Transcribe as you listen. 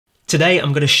Today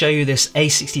I'm going to show you this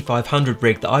A6500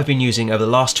 rig that I've been using over the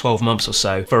last 12 months or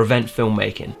so for event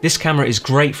filmmaking. This camera is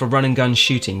great for run and gun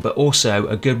shooting, but also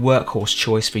a good workhorse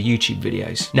choice for YouTube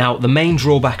videos. Now, the main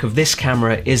drawback of this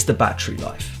camera is the battery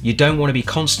life. You don't want to be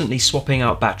constantly swapping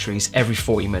out batteries every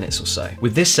 40 minutes or so.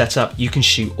 With this setup, you can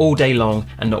shoot all day long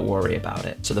and not worry about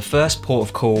it. So the first port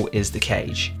of call is the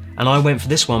cage. And I went for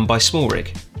this one by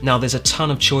SmallRig. Now there's a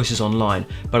ton of choices online,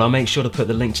 but I'll make sure to put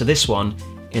the link to this one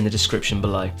in the description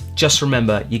below. Just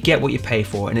remember, you get what you pay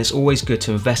for, and it's always good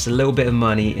to invest a little bit of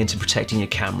money into protecting your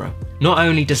camera. Not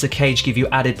only does the cage give you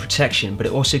added protection, but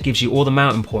it also gives you all the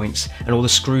mounting points and all the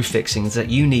screw fixings that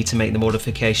you need to make the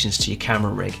modifications to your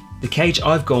camera rig. The cage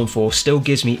I've gone for still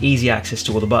gives me easy access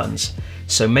to all the buttons,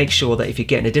 so make sure that if you're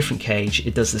getting a different cage,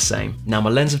 it does the same. Now my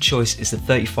lens of choice is the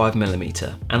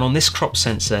 35mm, and on this crop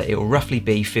sensor it will roughly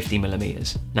be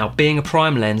 50mm. Now being a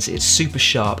prime lens, it's super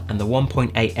sharp, and the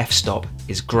 1.8 f-stop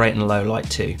is great in low light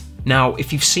too. Now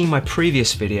if you've seen my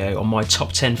previous video on my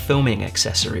top 10 filming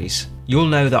accessories, you'll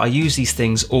know that I use these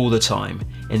things all the time.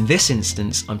 In this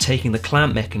instance, I'm taking the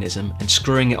clamp mechanism and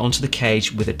screwing it onto the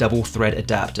cage with a double thread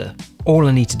adapter. All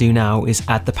I need to do now is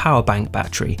add the power bank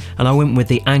battery, and I went with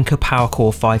the Anker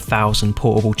PowerCore 5000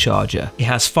 portable charger. It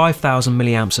has 5000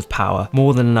 milliamps of power,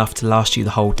 more than enough to last you the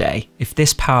whole day. If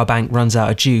this power bank runs out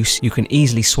of juice, you can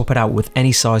easily swap it out with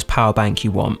any size power bank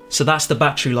you want. So that's the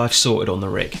battery life sorted on the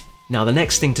rig. Now the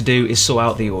next thing to do is sort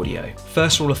out the audio.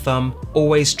 First rule of thumb,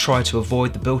 always try to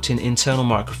avoid the built-in internal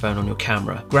microphone on your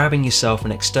camera. Grabbing yourself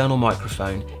an external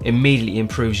microphone immediately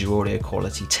improves your audio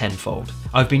quality tenfold.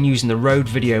 I've been using the Rode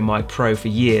VideoMic Pro for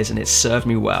years and it's served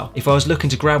me well. If I was looking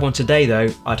to grab one today though,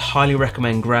 I'd highly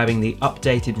recommend grabbing the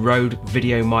updated Rode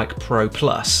VideoMic Pro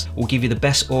Plus. Will give you the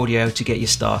best audio to get you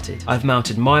started. I've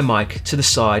mounted my mic to the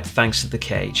side thanks to the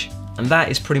cage. And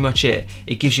that is pretty much it.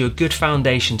 It gives you a good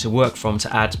foundation to work from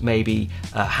to add maybe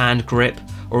a hand grip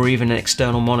or even an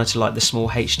external monitor like the small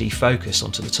HD focus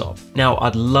onto the top. Now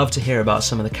I'd love to hear about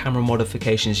some of the camera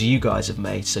modifications you guys have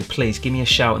made, so please give me a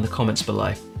shout in the comments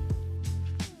below.